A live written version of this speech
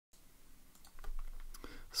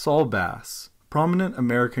Saul Bass, prominent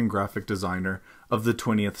American graphic designer of the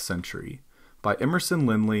 20th century, by Emerson,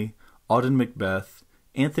 Lindley, Auden McBeath,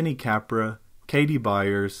 Anthony Capra, Katy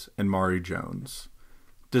Byers, and Mari Jones.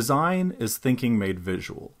 Design is thinking made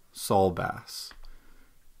visual. Saul Bass.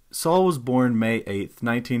 Saul was born May 8,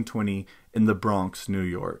 1920, in the Bronx, New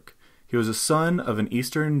York. He was a son of an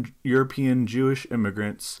Eastern European Jewish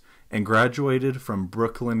immigrants and graduated from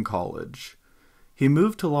Brooklyn College. He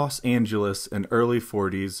moved to Los Angeles in early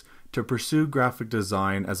 40s to pursue graphic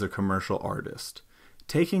design as a commercial artist,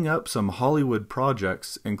 taking up some Hollywood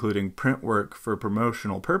projects including print work for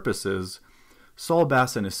promotional purposes. Saul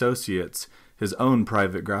Bass and Associates, his own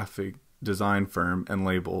private graphic design firm and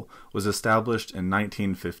label, was established in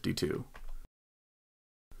 1952.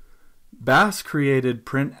 Bass created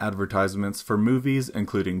print advertisements for movies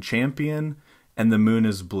including Champion and The Moon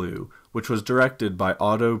is Blue, which was directed by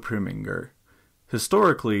Otto Preminger.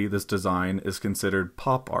 Historically, this design is considered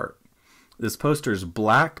pop art. This poster's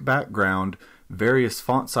black background, various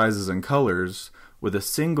font sizes and colors, with a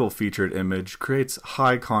single featured image creates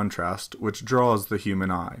high contrast, which draws the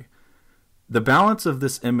human eye. The balance of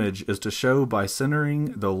this image is to show by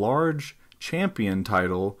centering the large Champion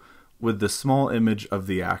title with the small image of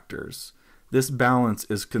the actors. This balance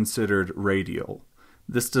is considered radial.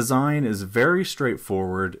 This design is very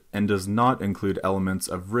straightforward and does not include elements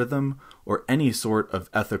of rhythm or any sort of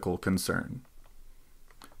ethical concern.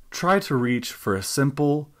 Try to reach for a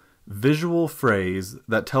simple, visual phrase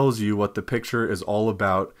that tells you what the picture is all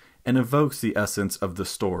about and evokes the essence of the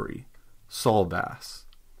story. Saul Bass.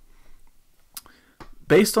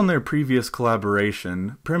 Based on their previous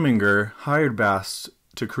collaboration, Preminger hired Bass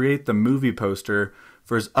to create the movie poster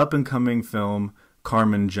for his up-and-coming film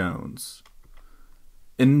Carmen Jones.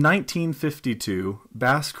 In 1952,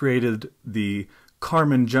 Bass created the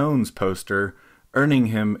Carmen Jones poster, earning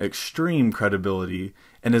him extreme credibility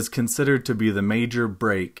and is considered to be the major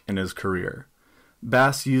break in his career.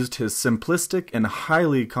 Bass used his simplistic and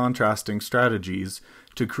highly contrasting strategies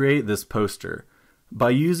to create this poster.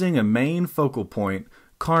 By using a main focal point,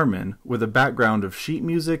 Carmen, with a background of sheet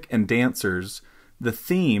music and dancers, the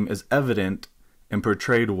theme is evident and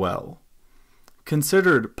portrayed well.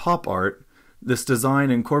 Considered pop art, this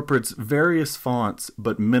design incorporates various fonts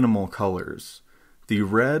but minimal colors. The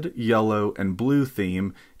red, yellow, and blue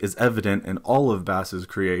theme is evident in all of Bass's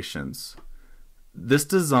creations. This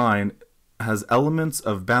design has elements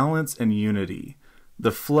of balance and unity.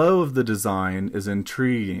 The flow of the design is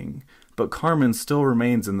intriguing, but Carmen still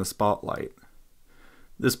remains in the spotlight.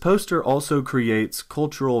 This poster also creates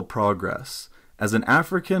cultural progress. As an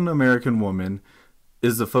African American woman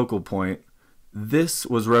is the focal point, this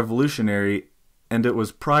was revolutionary, and it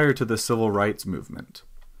was prior to the civil rights movement.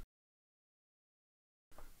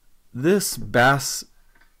 This Bass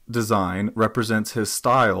design represents his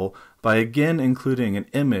style by again including an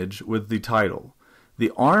image with the title.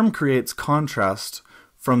 The arm creates contrast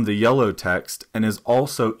from the yellow text and is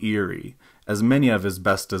also eerie, as many of his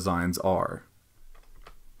best designs are.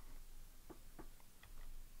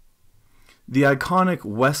 The iconic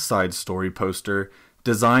West Side Story poster,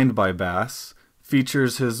 designed by Bass,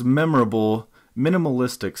 features his memorable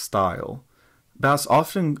minimalistic style. Bass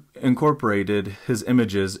often incorporated his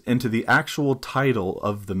images into the actual title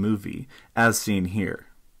of the movie, as seen here.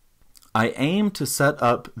 I aim to set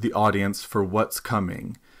up the audience for what's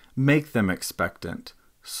coming, make them expectant.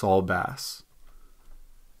 Saul Bass.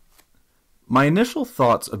 My initial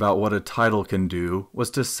thoughts about what a title can do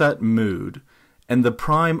was to set mood and the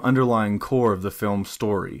prime underlying core of the film's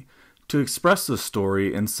story. To express the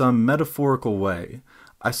story in some metaphorical way,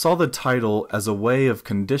 I saw the title as a way of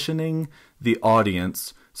conditioning the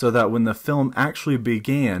audience so that when the film actually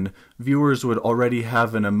began, viewers would already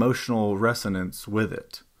have an emotional resonance with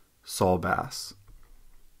it. Saul Bass.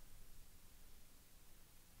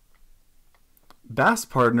 Bass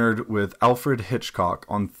partnered with Alfred Hitchcock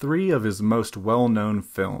on 3 of his most well-known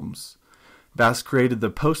films. Bass created the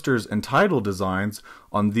posters and title designs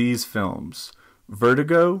on these films: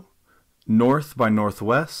 Vertigo, North by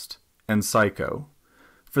Northwest, and Psycho.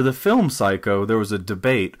 For the film Psycho, there was a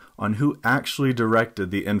debate on who actually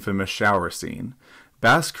directed the infamous shower scene.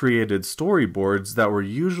 Bass created storyboards that were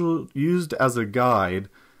used as a guide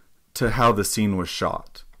to how the scene was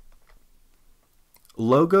shot.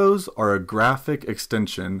 Logos are a graphic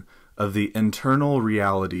extension of the internal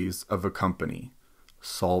realities of a company.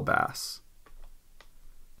 Saul Bass.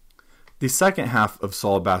 The second half of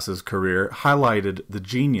Saul Bass's career highlighted the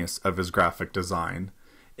genius of his graphic design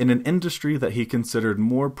in an industry that he considered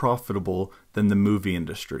more profitable than the movie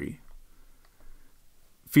industry.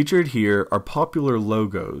 Featured here are popular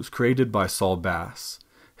logos created by Saul Bass.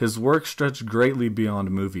 his work stretched greatly beyond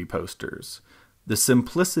movie posters. The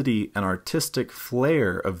simplicity and artistic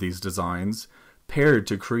flair of these designs paired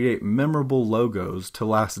to create memorable logos to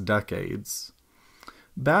last decades.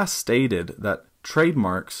 Bass stated that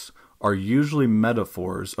trademarks are usually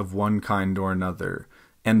metaphors of one kind or another,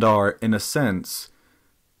 and are, in a sense,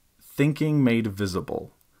 thinking made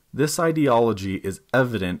visible. This ideology is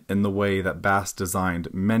evident in the way that Bass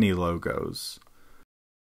designed many logos.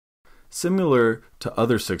 Similar to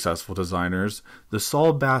other successful designers, the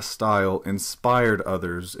Saul Bass style inspired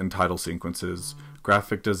others in title sequences,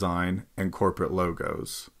 graphic design, and corporate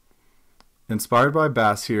logos. Inspired by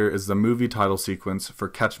Bass here is the movie title sequence for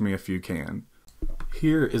Catch Me If You Can.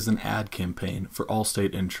 Here is an ad campaign for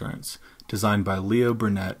Allstate Insurance, designed by Leo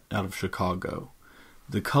Burnett out of Chicago.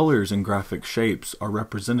 The colors and graphic shapes are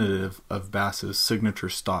representative of Bass's signature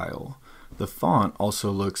style. The font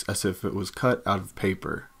also looks as if it was cut out of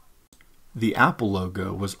paper. The Apple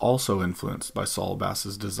logo was also influenced by Saul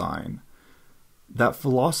Bass's design. That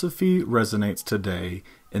philosophy resonates today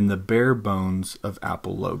in the bare bones of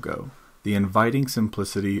Apple logo, the inviting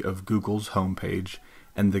simplicity of Google's homepage,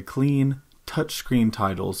 and the clean, touchscreen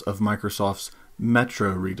titles of Microsoft's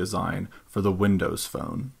Metro redesign for the Windows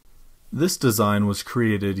Phone. This design was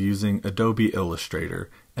created using Adobe Illustrator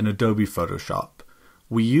and Adobe Photoshop.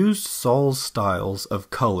 We used Saul's styles of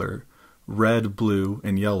color, red, blue,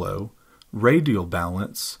 and yellow, radial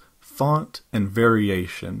balance, font, and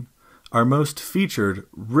variation. Our most featured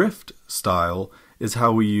rift style is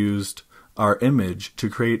how we used our image to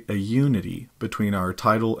create a unity between our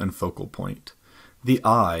title and focal point. The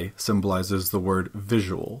eye symbolizes the word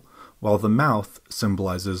visual, while the mouth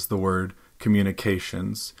symbolizes the word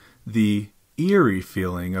communications. The eerie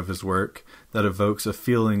feeling of his work that evokes a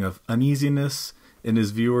feeling of uneasiness in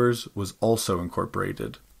his viewers was also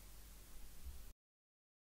incorporated.